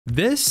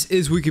This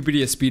is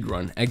Wikipedia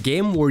Speedrun, a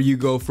game where you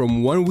go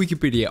from one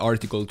Wikipedia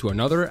article to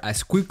another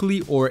as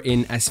quickly or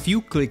in as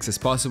few clicks as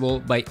possible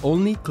by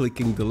only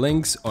clicking the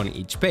links on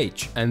each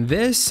page. And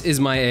this is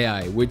my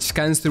AI, which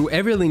scans through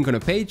every link on a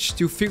page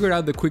to figure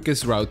out the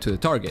quickest route to the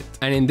target.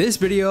 And in this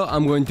video,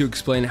 I'm going to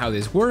explain how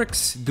this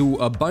works, do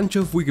a bunch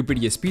of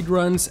Wikipedia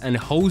speedruns, and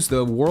host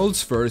the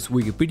world's first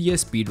Wikipedia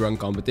speedrun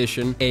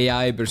competition,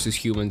 AI versus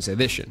Humans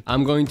edition.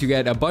 I'm going to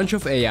get a bunch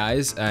of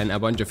AIs and a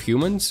bunch of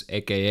humans,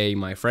 aka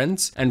my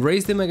friends, and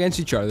race them against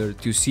each other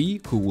to see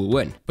who will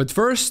win. But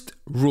first,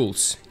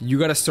 rules. You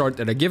gotta start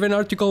at a given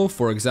article,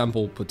 for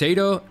example,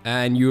 potato,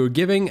 and you're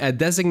giving a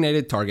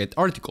designated target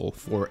article,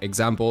 for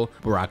example,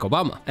 Barack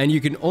Obama. And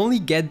you can only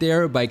get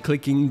there by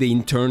clicking the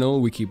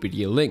internal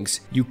Wikipedia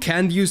links. You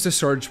can't use the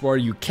search bar,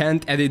 you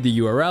can't edit the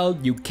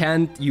URL, you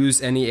can't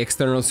use any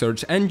external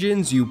search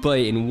engines, you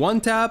play in one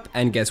tab,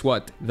 and guess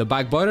what? The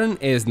back button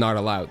is not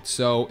allowed.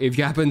 So if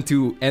you happen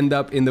to end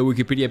up in the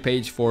Wikipedia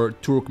page for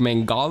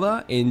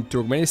Turkmengala in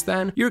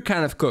Turkmenistan, you're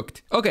kind of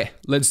cooked. Okay,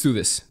 let's do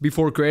this.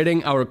 Before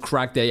creating our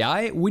cracked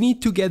AI, we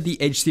need to get the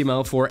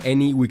HTML for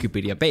any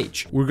Wikipedia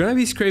page. We're gonna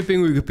be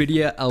scraping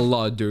Wikipedia a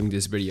lot during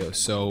this video,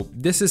 so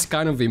this is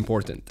kind of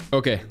important.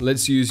 Okay,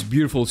 let's use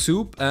beautiful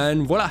soup,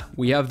 and voila,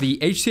 we have the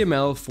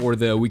HTML for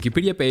the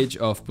Wikipedia page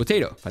of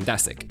potato.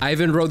 Fantastic. I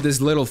even wrote this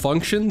little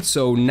function,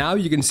 so now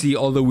you can see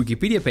all the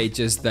Wikipedia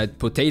pages that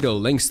potato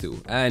links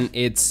to, and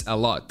it's a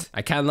lot.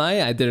 I can't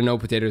lie, I didn't know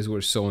potatoes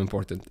were so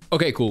important.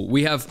 Okay, cool.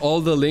 We have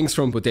all the links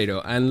from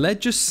potato, and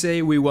let's just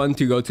say we want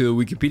to go to the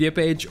Wikipedia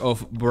page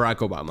of Barack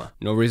Obama.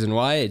 No reason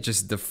why, it's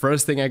just the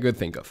first thing I could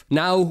think of.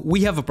 Now,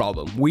 we have a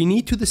problem. We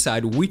need to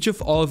decide which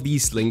of all of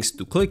these links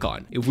to click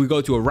on. If we go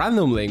to a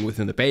random link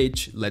within the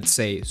page, let's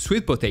say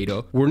sweet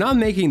potato, we're not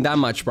making that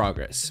much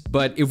progress.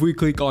 But if we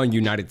click on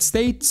United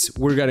States,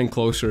 we're getting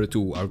closer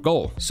to our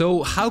goal.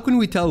 So how can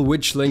we tell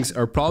which links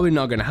are probably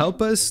not gonna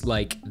help us,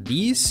 like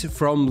these,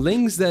 from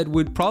links that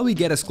would probably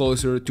get us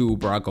closer to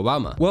Barack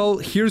Obama? Well,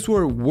 here's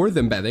where word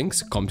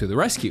embeddings come to the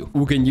rescue.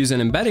 We can use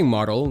an embedding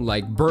model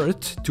like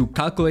BERT to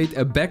calculate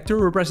a vector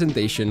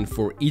representation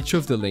for each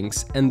of the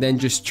links and then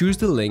just choose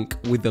the link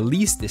with the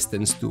least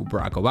distance to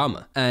Barack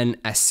Obama. And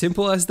as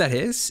simple as that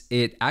is,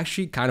 it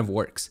actually kind of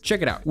works.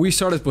 Check it out. We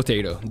start at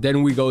potato,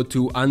 then we go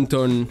to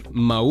Anton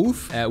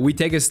Maouf, we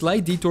take a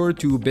slight detour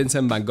to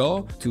Vincent van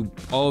Gogh, to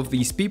all of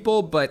these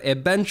people, but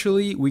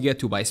eventually we get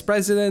to Vice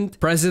President,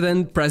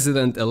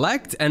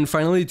 President-elect, and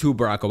finally to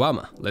Barack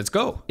Obama. Let's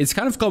go. It's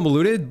kind of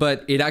convoluted,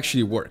 but it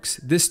actually works.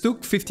 This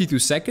took 52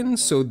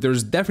 seconds, so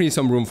there's definitely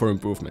some room for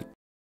improvement.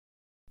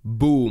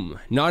 Boom.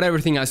 Not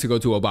everything has to go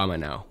to Obama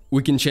now.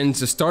 We can change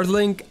the start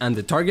link and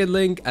the target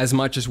link as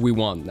much as we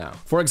want now.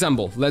 For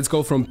example, let's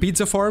go from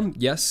Pizza Farm,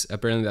 yes,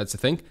 apparently that's a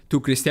thing, to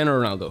Cristiano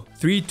Ronaldo.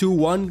 3, 2,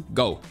 1,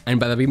 go. And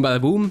bada bing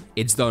bada boom,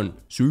 it's done.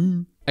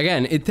 See?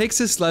 Again, it takes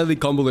a slightly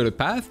convoluted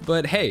path,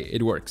 but hey,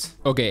 it works.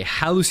 Okay,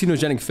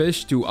 hallucinogenic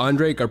fish to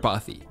Andrei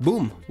Karpathy.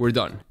 Boom, we're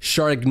done.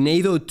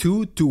 Sharknado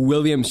 2 to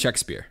William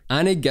Shakespeare.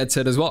 And it gets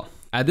it as well.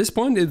 At this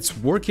point, it's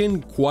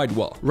working quite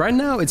well. Right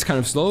now, it's kind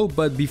of slow,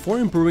 but before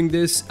improving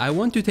this, I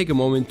want to take a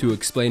moment to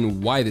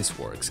explain why this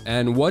works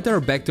and what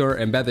are vector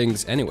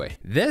embeddings anyway.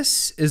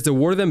 This is the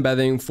word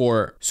embedding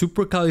for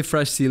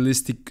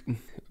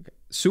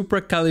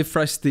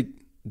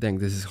Dang,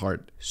 this is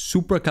hard.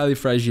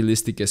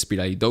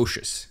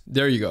 Supercalifragilisticexpialidocious.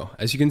 There you go.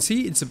 As you can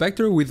see, it's a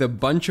vector with a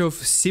bunch of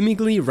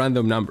seemingly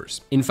random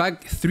numbers. In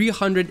fact,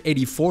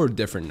 384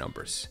 different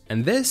numbers.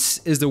 And this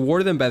is the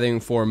word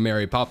embedding for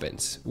Mary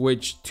Poppins,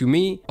 which to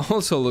me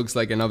also looks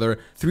like another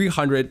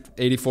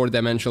 384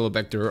 dimensional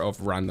vector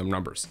of random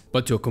numbers.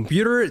 But to a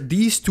computer,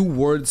 these two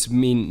words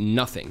mean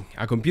nothing.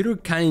 A computer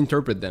can't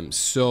interpret them,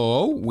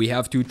 so we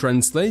have to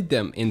translate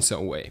them in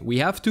some way. We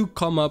have to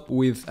come up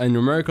with a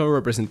numerical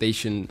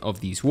representation of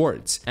these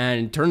words,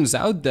 and it turns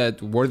out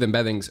that word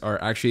embeddings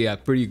are actually a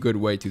pretty good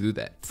way to do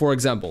that. For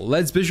example,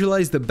 let's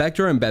visualize the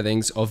vector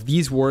embeddings of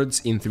these words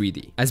in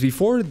 3D. As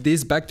before,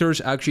 these vectors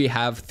actually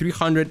have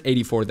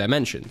 384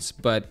 dimensions,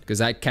 but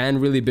because I can't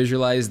really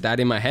visualize that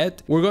in my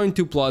head, we're going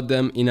to plot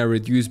them in a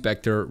reduced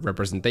vector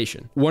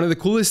representation. One of the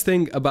coolest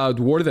things about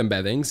word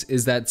embeddings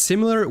is that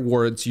similar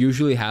words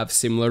usually have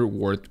similar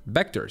word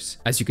vectors.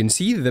 As you can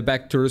see, the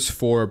vectors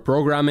for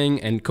programming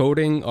and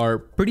coding are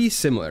pretty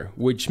similar,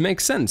 which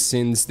makes sense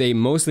since they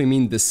mostly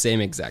mean the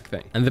same exact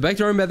thing. And the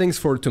vector embeddings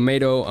for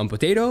tomato and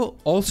potato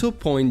also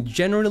point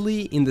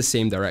generally in the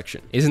same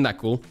direction. Isn't that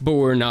cool? But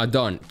we're not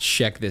done.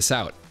 Check this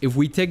out. If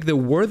we take the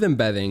word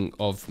embedding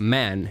of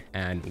man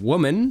and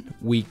woman,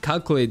 we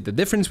calculate the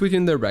difference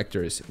between their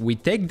vectors, we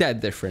take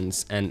that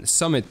difference and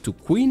sum it to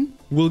queen,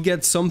 we'll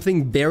get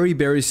something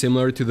very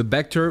similar to the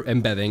vector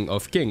embedding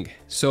of king.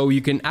 So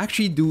you can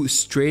actually do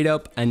straight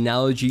up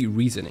analogy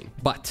reasoning.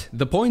 But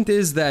the point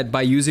is that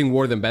by using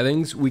word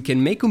embeddings, we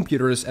can make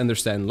computers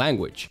understand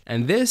language.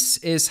 And this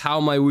is how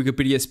my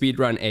Wikipedia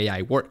speedrun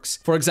AI works.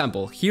 For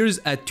example, here's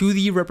a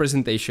 2D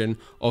representation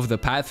of the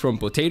path from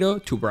potato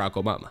to Barack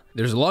Obama.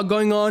 There's a lot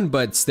going on on,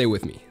 but stay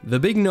with me. The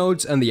big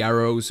nodes and the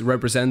arrows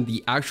represent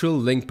the actual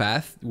link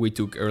path we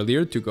took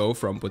earlier to go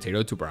from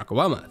potato to Barack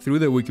Obama through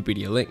the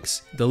Wikipedia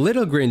links. The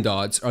little green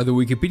dots are the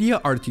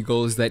Wikipedia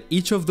articles that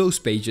each of those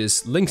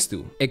pages links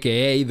to,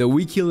 aka the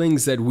wiki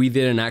links that we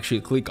didn't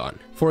actually click on.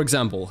 For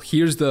example,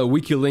 here's the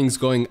wiki links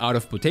going out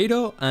of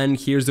potato, and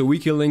here's the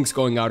wiki links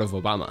going out of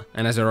Obama.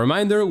 And as a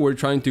reminder, we're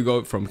trying to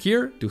go from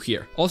here to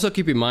here. Also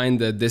keep in mind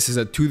that this is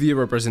a 2D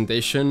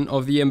representation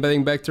of the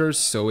embedding vectors,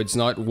 so it's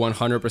not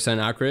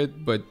 100%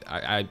 accurate, but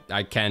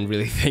I can't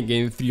really think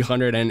in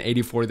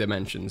 384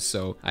 dimensions,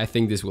 so I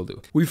think this will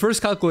do. We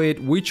first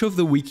calculate which of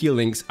the wiki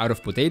links out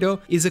of potato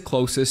is the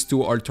closest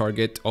to our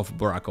target of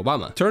Barack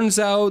Obama. Turns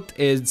out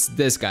it's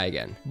this guy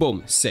again.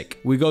 Boom, sick.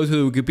 We go to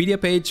the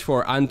Wikipedia page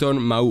for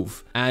Anton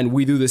Mauve, and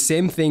we do the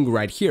same thing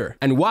right here.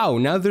 And wow,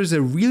 now there's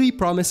a really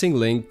promising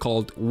link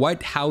called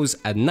White House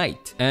at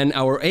Night. And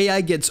our AI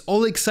gets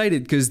all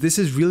excited because this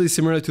is really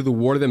similar to the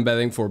word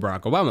embedding for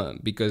Barack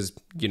Obama, because,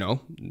 you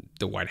know,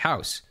 the White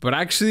House. But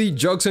actually,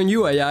 joke's on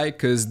you, AI,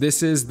 because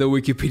this is the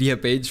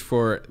Wikipedia page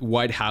for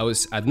White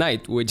House at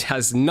Night, which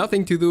has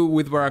nothing to do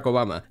with Barack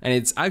Obama. And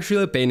it's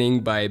actually a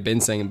painting by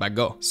Vincent van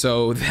Gogh.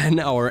 So then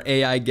our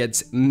AI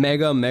gets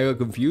mega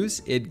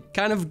confused. It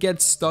kind of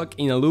gets stuck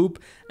in a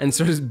loop and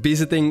starts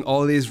visiting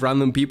all these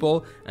random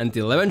people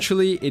until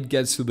eventually it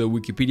gets to the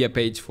Wikipedia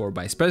page for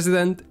Vice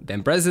President,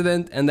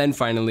 and then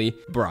finally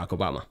Barack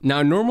Obama.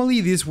 Now,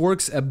 normally this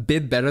works a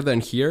bit better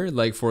than here.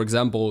 Like, for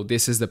example,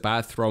 this is the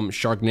path from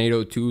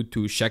Sharknado 2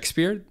 to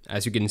Shakespeare.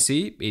 As you can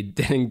see, it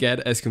didn't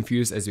get as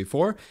confused as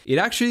before. It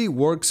actually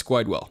works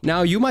quite well.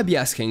 Now, you might be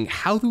asking,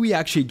 how do we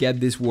actually get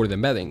these word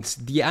embeddings?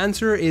 The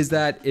answer is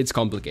that it's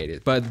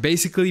complicated, but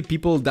basically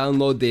people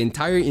download the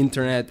entire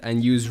internet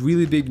and use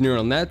really big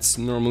neural nets,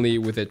 normally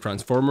with a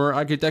transformer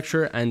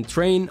architecture, and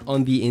train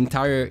on the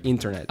entire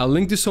internet. I'll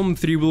link to some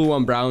 3 Blue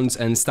 1 Browns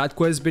and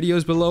StatQuest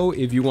videos below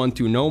if you want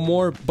to know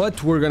more,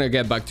 but we're gonna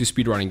get back to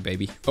speedrunning,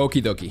 baby.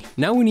 Okie dokie.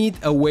 Now we need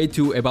a way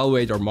to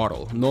evaluate our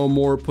model. No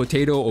more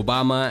potato,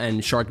 Obama,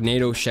 and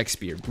Sharknado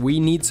Shakespeare.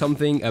 We need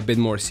something a bit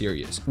more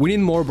serious. We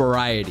need more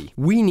variety.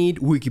 We need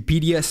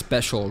Wikipedia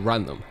Special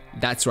Random.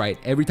 That's right,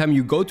 every time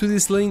you go to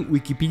this link,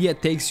 Wikipedia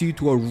takes you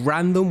to a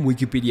random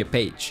Wikipedia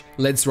page.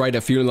 Let's write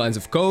a few lines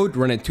of code,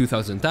 run it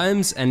 2000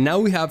 times, and now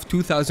we have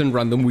 2000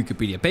 random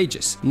Wikipedia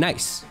pages.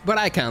 Nice. But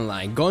I can't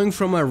lie, going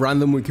from a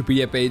random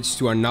Wikipedia page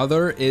to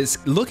another is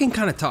looking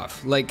kinda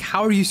tough. Like,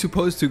 how are you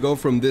supposed to go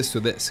from this to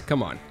this?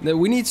 Come on.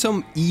 We need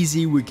some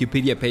easy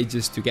Wikipedia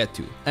pages to get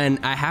to. And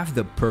I have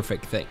the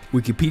perfect thing.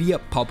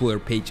 Wikipedia Popular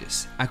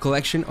Pages, a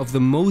collection of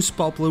the most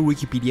popular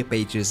Wikipedia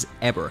pages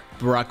ever.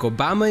 Barack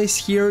Obama is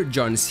here,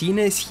 John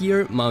Cena is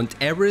here, Mount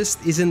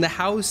Everest is in the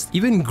house,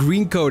 even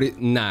green code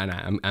nah,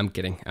 I'm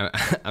kidding.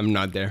 I'm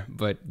not there,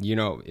 but you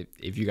know,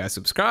 if you guys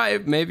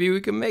subscribe, maybe we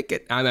can make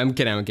it. I'm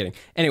kidding.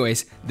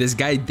 Anyways, this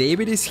guy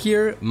David is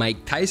here,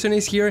 Mike Tyson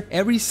is here,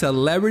 every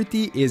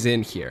celebrity is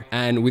in here.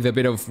 And with a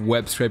bit of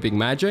web scraping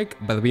magic,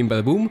 bada bing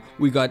bada boom,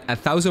 we got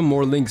 1,000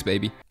 more links,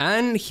 baby.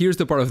 And here's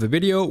the part of the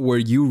video where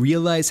you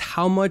realize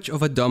how much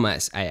of a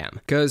dumbass I am.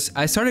 Cause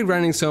I started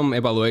running some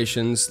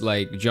evaluations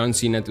like John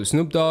Cena to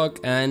Snoop Dogg,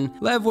 and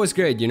Lev was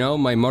great, you know,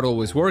 my model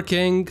was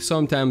working.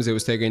 Sometimes it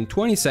was taking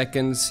 20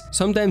 seconds,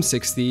 sometimes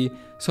 60,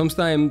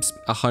 sometimes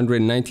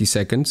 190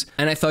 seconds.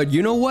 And I thought,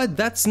 you know what,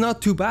 that's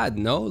not too bad,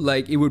 no?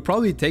 Like, it would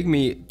probably take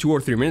me 2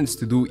 or 3 minutes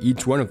to do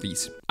each one of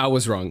these. I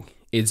was wrong.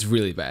 It's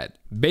really bad.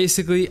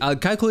 Basically, I'll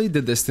calculate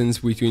the distance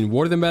between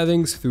word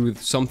embeddings through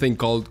something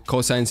called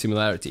cosine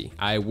similarity.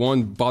 I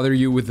won't bother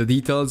you with the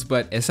details,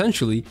 but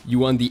essentially, you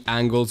want the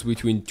angles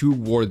between 2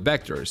 word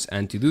vectors,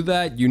 and to do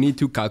that, you need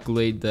to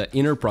calculate the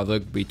inner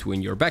product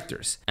between your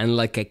vectors. And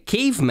like a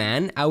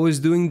caveman, I was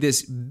doing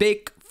this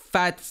big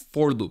fat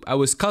for loop. I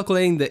was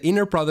calculating the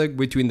inner product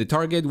between the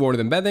target word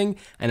embedding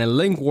and a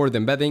link word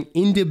embedding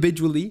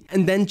individually,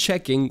 and then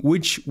checking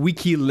which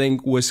wiki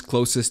link was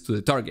closest to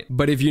the target.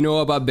 But if you know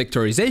about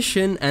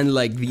vectorization and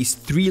like these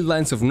 3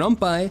 lines of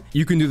NumPy,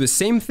 you can do the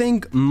same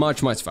thing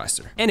much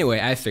faster. Anyway,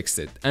 I fixed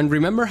it. And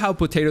remember how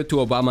potato to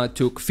Obama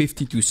took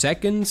 52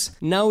 seconds?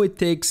 Now it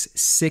takes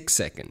 6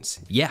 seconds.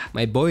 Yeah,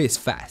 my boy is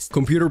fast.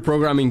 Computer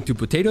programming to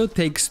potato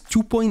takes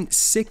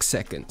 2.6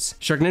 seconds.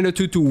 Sharknado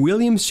 2 to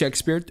Williams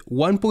Shakespeare,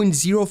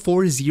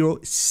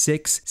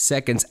 1.0406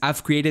 seconds.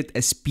 I've created a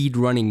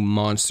speedrunning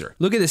monster.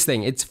 Look at this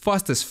thing, it's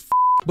fast as f.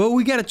 But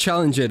we gotta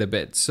challenge it a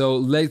bit, so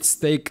let's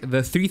take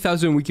the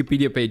 3000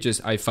 Wikipedia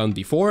pages I found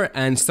before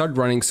and start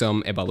running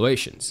some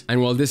evaluations.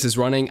 And while this is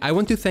running, I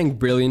want to thank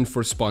Brilliant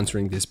for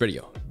sponsoring this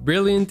video.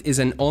 Brilliant is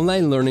an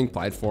online learning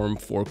platform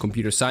for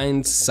computer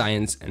science,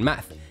 science, and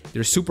math.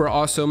 They're super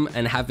awesome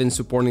and have been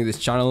supporting this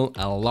channel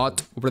a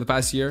lot over the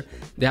past year.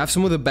 They have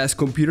some of the best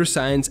computer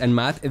science and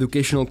math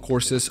educational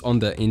courses on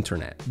the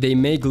internet. They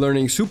make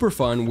learning super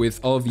fun with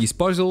all of these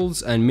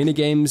puzzles and mini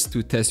games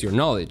to test your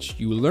knowledge.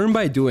 You learn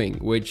by doing,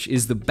 which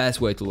is the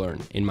best way to learn,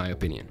 in my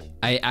opinion.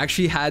 I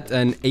actually had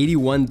an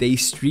 81-day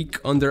streak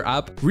on their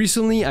app.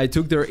 Recently, I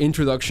took their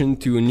Introduction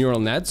to Neural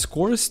Nets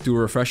course to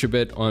refresh a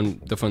bit on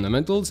the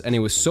fundamentals, and it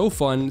was so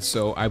fun,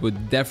 so I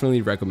would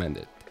definitely recommend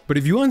it. But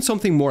if you want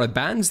something more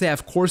advanced, they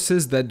have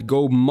courses that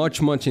go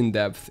much in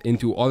depth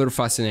into other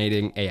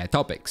fascinating AI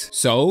topics.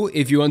 So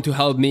if you want to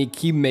help me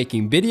keep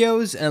making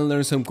videos and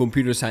learn some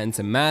computer science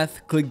and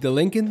math, click the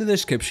link in the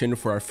description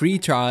for a free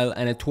trial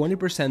and a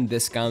 20%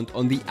 discount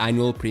on the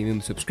annual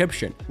premium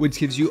subscription, which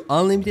gives you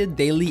unlimited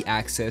daily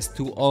access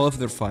to all of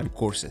their fun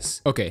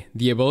courses. Okay,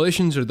 the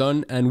evaluations are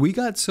done and we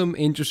got some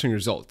interesting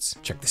results.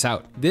 Check this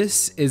out.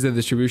 This is a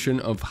distribution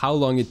of how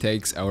long it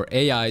takes our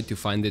AI to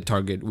find the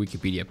target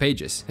Wikipedia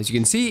pages. As you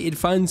can see, it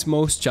finds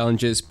most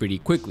challenges pretty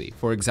quickly.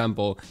 For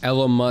example,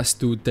 Elon Musk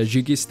to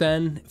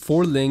Tajikistan,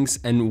 4 links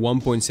and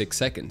 1.6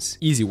 seconds.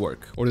 Easy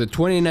work. Or the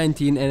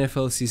 2019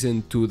 NFL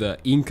season to the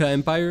Inca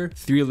Empire,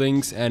 3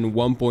 links and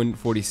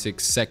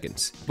 1.46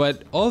 seconds.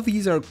 But all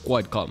these are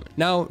quite common.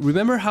 Now,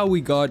 remember how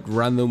we got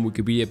random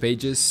Wikipedia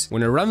pages?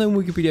 When a random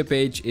Wikipedia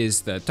page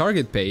is the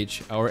target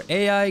page, our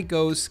AI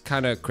goes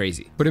kinda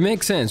crazy. But it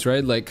makes sense,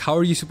 right? Like, how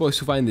are you supposed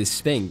to find this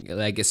thing?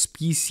 Like a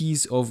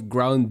species of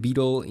ground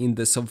beetle in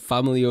the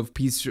subfamily of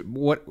peas?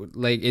 What?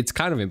 Like, it's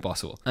kind of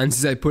impossible. And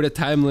since I put a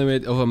time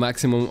limit of a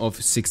maximum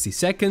of 60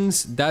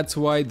 seconds, that's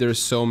why there's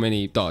so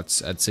many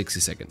dots at 60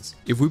 seconds.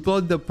 If we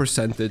plot the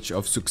percentage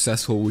of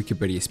successful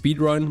Wikipedia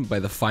speedrun by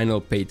the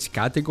final page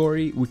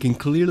category, we can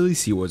clearly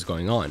see what's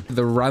going on.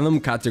 The random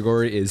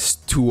category is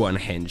too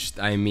unhinged.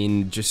 I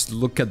mean, just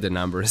look at the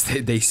numbers,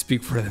 they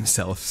speak for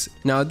themselves.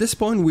 Now at this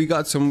point, we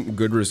got some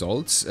good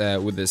results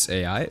with this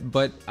AI,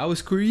 but I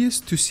was curious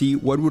to see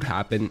what would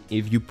happen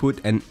if you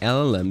put an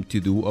LLM to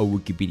do a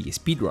Wikipedia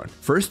speedrun.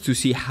 First, to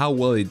see how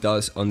well it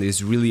does on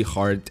this really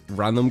hard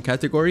random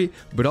category,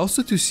 but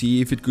also to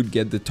see if it could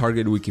get the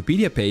target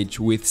Wikipedia page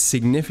with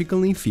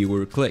significantly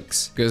fewer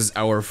clicks. Because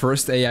our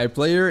first AI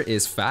player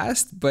is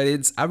fast, but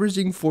it's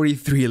averaging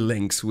 43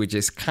 links, which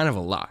is kind of a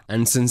lot.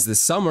 And since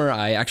this summer,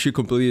 I actually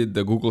completed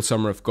the Google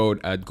Summer of Code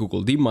at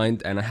Google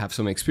DeepMind and I have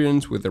some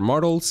experience with their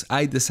models,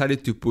 I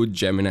decided to put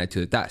Gemini to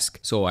the task.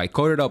 So I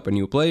coded up a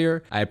new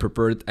player, I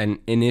prepared an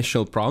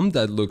initial prompt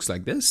that looks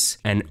like this,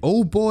 and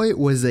oh boy,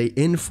 was I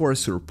in for a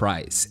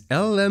surprise.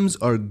 LLMs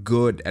are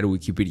good at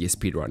Wikipedia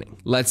speedrunning.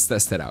 Let's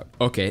test it out.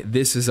 Okay,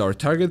 this is our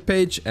target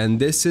page and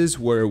this is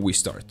where we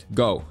start.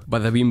 Go.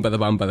 Bada bing, bada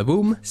bam, bada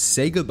boom,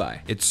 say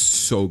goodbye. It's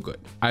so good.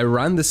 I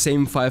ran the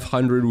same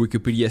 500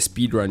 Wikipedia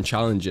speedrun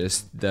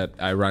challenges that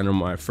I ran on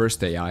my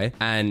first AI,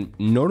 and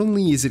not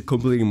only is it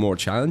completing more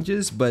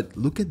challenges, but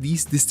look at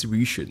these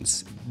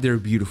distributions. They're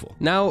beautiful.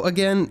 Now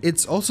again,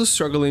 it's also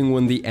struggling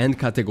when the end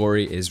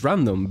category is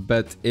random,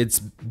 but it's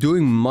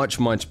doing much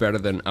better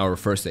than our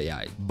first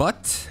AI.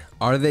 But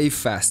are they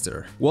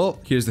faster?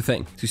 Well, here's the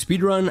thing. To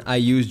speedrun, I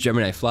use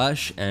Gemini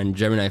Flash and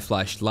Gemini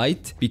Flash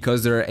Lite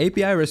because their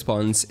API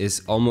response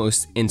is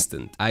almost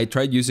instant. I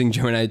tried using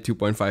Gemini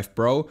 2.5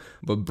 Pro,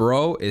 but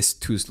Bro is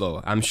too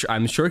slow. I'm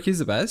sure he's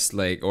the best,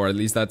 like, or at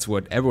least that's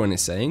what everyone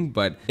is saying,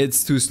 but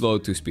it's too slow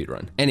to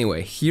speedrun.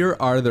 Anyway, here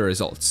are the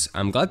results.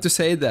 I'm glad to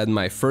say that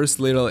my first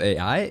little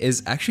AI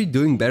is actually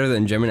doing better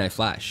than Gemini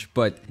Flash,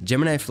 but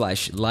Gemini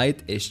Flash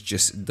Lite is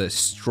just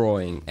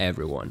destroying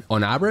everyone.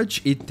 On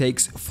average, it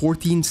takes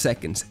 14 seconds.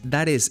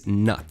 That is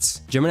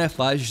nuts. Gemini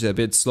Flash is a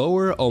bit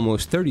slower,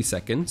 almost 30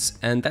 seconds,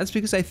 and that's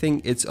because I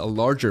think it's a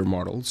larger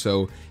model,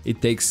 so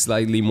it takes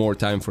slightly more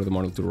time for the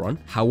model to run.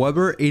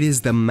 However, it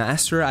is the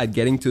master at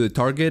getting to the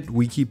target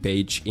wiki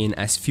page in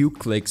as few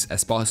clicks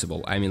as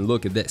possible. I mean,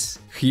 look at this.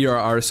 Here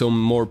are some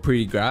more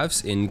pretty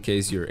graphs in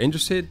case you're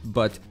interested,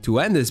 but to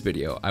end this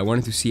video, I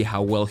wanted to see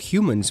how well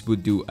humans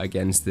would do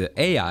against the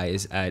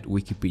AIs at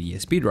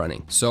Wikipedia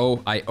speedrunning.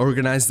 So I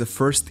organized the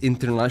first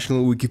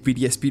international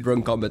Wikipedia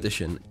speedrun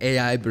competition,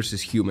 AI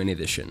versus human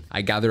edition.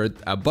 I gathered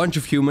a bunch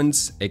of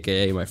humans,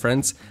 aka my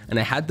friends, and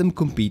I had them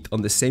compete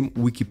on the same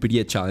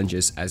Wikipedia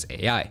challenges as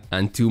AI.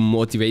 And to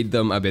motivate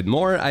them a bit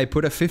more, I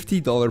put a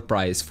 $50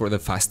 prize for the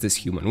fastest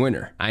human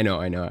winner. I know,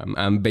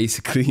 I'm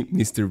basically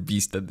Mr.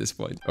 Beast at this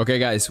point. Okay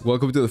guys,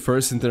 welcome to the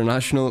first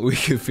international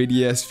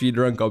Wikipedia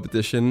speedrun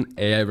competition,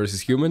 AI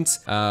versus humans.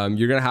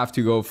 You're gonna have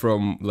to go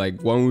from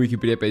like one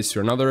Wikipedia page to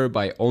another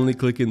by only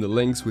clicking the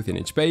links within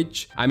each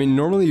page. I mean,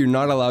 normally you're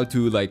not allowed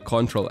to like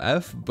Control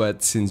F,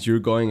 but since you're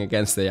going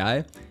against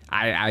AI,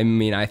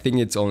 I think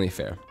it's only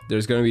fair.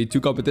 There's going to be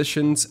 2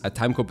 competitions, a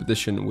time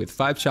competition with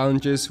 5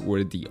 challenges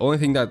where the only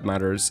thing that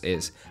matters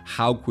is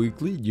how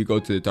quickly you go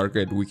to the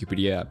target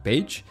Wikipedia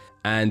page,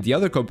 and the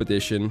other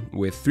competition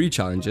with 3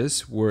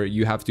 challenges where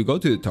you have to go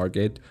to the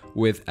target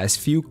with as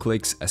few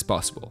clicks as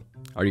possible.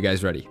 Are you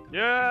guys ready?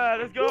 Yeah,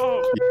 let's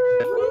go!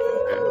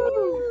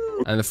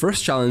 And the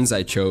first challenge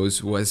I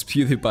chose was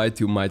PewDiePie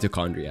to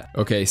mitochondria.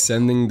 Okay,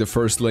 sending the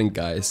first link,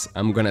 guys.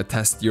 I'm gonna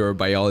test your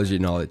biology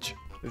knowledge.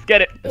 Let's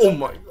get it. Oh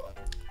my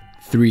god.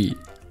 3,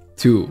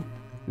 2,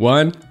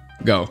 1,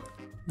 go.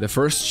 The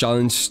first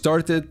challenge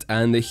started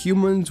and the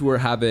humans were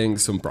having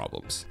some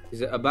problems.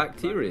 Is it a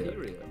bacteria?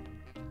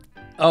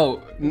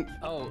 Oh,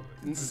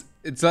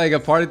 it's like a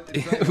part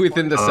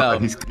within the cell.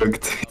 He's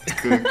cooked. He's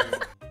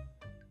cooked.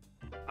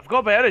 I've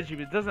got biology,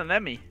 but it doesn't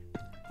let me.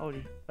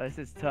 Holy, this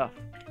is tough.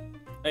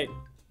 Hey,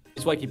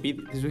 this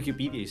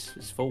Wikipedia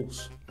is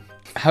false.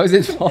 How is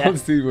it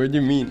false, dude? What do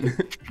you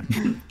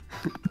mean?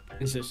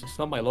 It's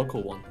not my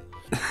local one.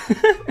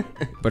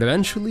 But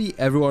eventually,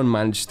 everyone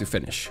managed to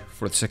finish.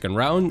 For the second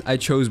round, I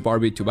chose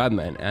Barbie to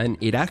Batman, and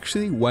it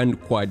actually went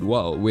quite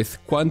well, with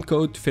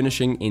Quantcode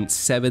finishing in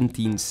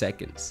 17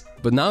 seconds.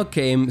 But now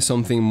came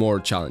something more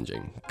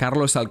challenging.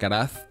 Carlos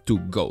Alcaraz to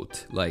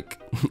GOAT, like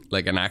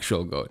an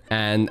actual GOAT.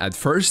 And at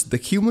first, the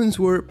humans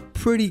were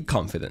pretty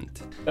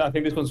confident. I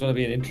think this one's gonna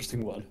be an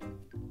interesting one.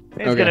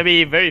 It's gonna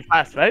be very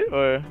fast, right?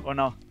 Or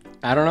no?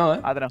 I don't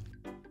know. I don't know.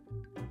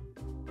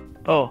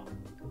 Oh,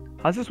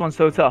 how's this one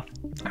so tough?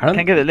 I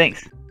Can't get the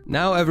links.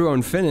 Now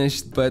everyone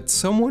finished, but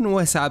someone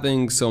was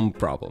having some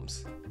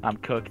problems. I'm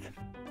cooked.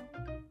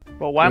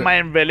 But why am I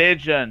in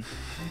religion?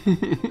 How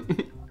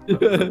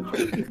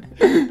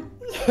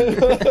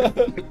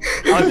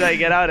do I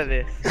get out of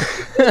this?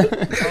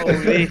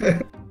 Holy.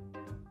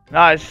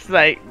 No, it's just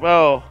like,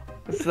 whoa.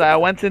 It's like I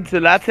went into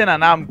Latin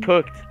and now I'm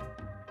cooked.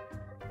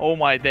 Oh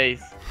my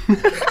days.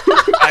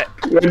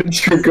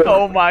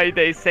 Oh my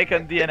days,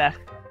 second DNF.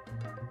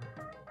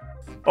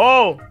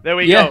 Oh, there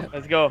we go.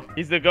 Let's go.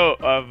 He's the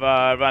GOAT of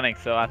running,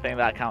 so I think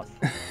that counts.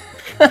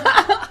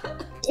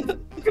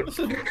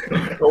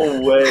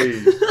 No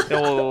way.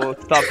 So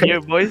we'll stop here,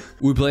 boys.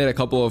 We played a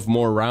couple of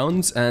more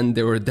rounds, and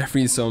there were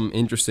definitely some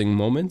interesting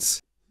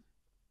moments.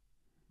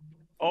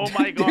 Oh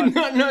my god.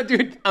 No,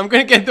 dude, I'm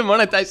gonna get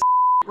demonetized,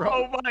 bro.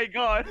 Oh my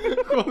god.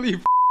 Holy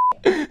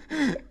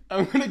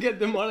I'm gonna get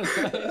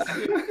demonetized.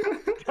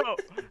 Yo,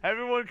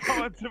 everyone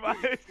come onto my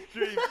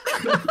stream.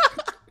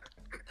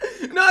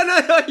 No,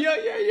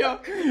 yo.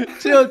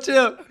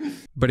 Chill.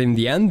 But in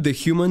the end, the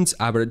humans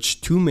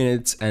averaged 2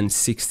 minutes and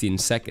 16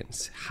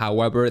 seconds.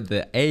 However,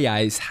 the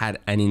AIs had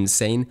an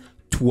insane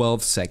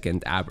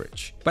 12-second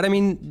average. But I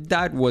mean,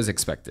 that was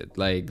expected.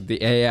 Like,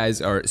 the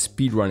AIs are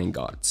speedrunning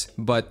gods.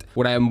 But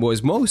what I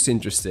was most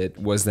interested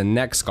was the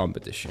next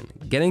competition,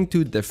 getting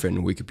to different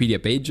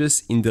Wikipedia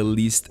pages in the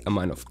least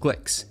amount of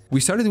clicks. We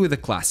started with a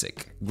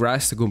classic,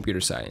 Grass to Computer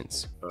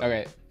Science.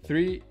 Okay,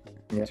 3,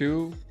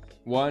 2,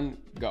 1,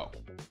 go.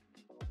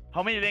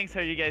 How many links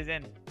are you guys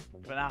in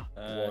for now?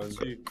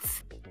 2.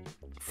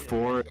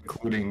 4,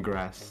 including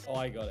grass. Oh,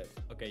 I got it.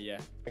 Okay, yeah.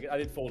 I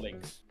did 4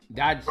 links.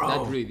 That's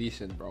really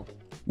decent, bro.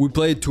 We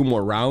played 2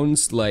 more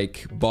rounds,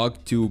 like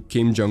Bug to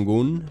Kim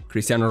Jong-un,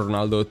 Cristiano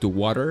Ronaldo to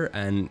water,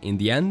 and in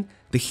the end,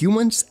 the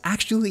humans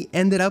actually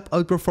ended up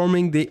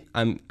outperforming the...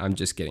 I'm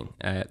just kidding.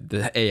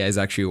 The AIs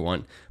actually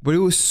won. But it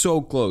was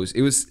so close.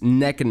 It was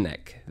neck and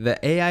neck.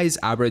 The AIs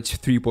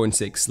averaged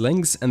 3.6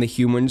 links and the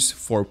humans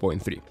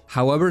 4.3.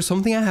 However,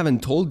 something I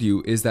haven't told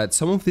you is that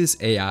some of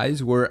these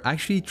AIs were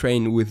actually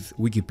trained with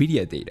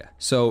Wikipedia data.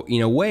 So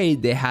in a way,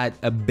 they had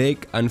a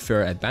big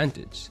unfair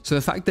advantage. So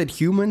the fact that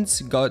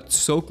humans got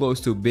so close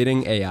to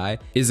beating AI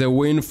is a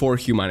win for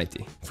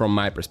humanity, from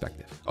my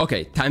perspective.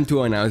 Okay, time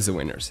to announce the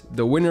winners.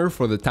 The winner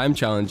for the time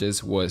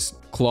challenges was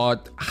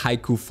Claude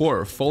Haiku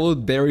 4,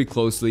 followed very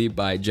closely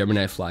by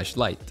Gemini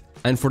Flashlight.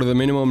 And for the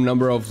minimum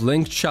number of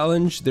links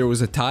challenge, there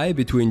was a tie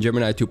between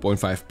Gemini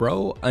 2.5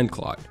 Pro and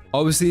Claude.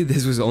 Obviously,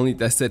 this was only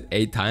tested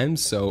 8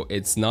 times, so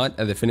it's not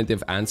a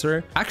definitive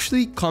answer.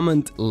 Actually,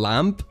 comment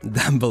LAMP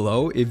down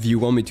below if you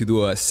want me to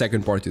do a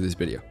second part to this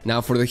video. Now,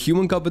 for the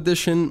human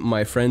competition,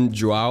 my friend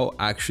Joao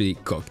actually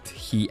cooked.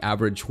 He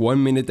averaged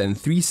 1 minute and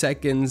 3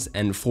 seconds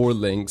and 4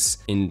 links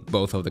in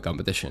both of the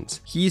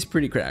competitions. He's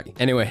pretty cracky.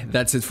 Anyway,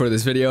 that's it for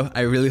this video.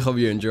 I really hope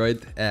you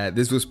enjoyed.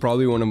 This was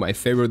probably one of my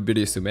favorite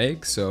videos to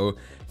make, so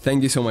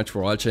thank you so much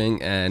for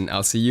watching, and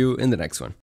I'll see you in the next one.